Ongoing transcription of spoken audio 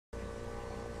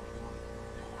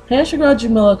Hey, it's your girl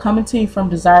Jamila coming to you from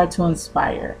Desire to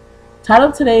Inspire. Title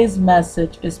of today's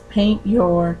message is Paint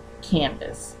Your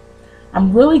Canvas.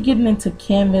 I'm really getting into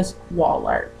canvas wall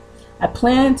art. I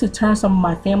plan to turn some of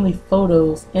my family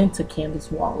photos into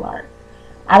canvas wall art.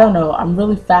 I don't know, I'm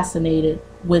really fascinated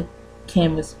with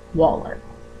canvas wall art.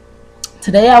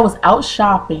 Today I was out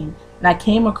shopping and I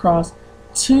came across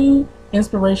two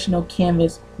inspirational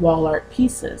canvas wall art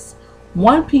pieces.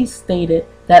 One piece stated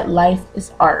that life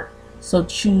is art, so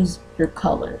choose your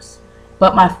colors.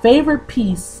 But my favorite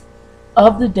piece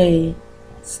of the day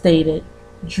stated,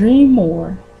 dream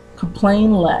more,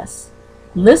 complain less,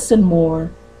 listen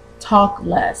more, talk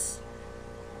less,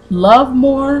 love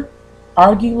more,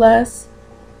 argue less,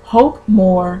 hope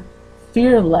more,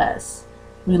 fear less,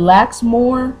 relax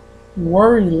more,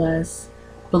 worry less,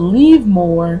 believe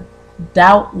more,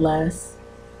 doubt less,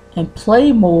 and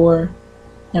play more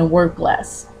and work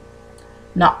less.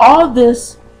 Now all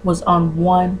this was on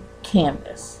one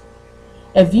canvas.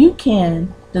 If you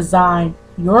can design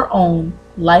your own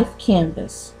life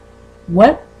canvas,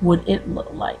 what would it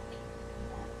look like?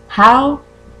 How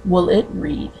will it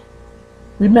read?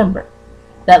 Remember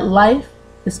that life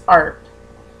is art.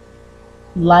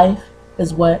 Life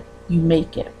is what you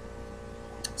make it.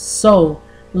 So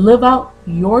live out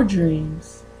your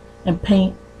dreams and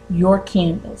paint your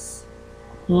canvas.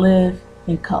 Live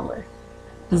in color.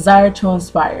 Desire to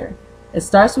inspire. It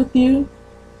starts with you,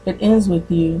 it ends with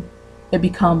you, it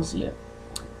becomes you.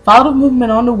 Follow the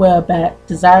movement on the web at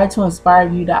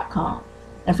desiretoinspireyou.com.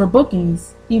 And for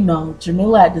bookings, email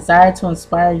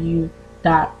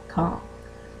jamila@desiretoinspireyou.com.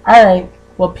 Alright,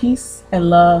 well, peace and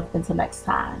love until next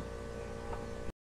time.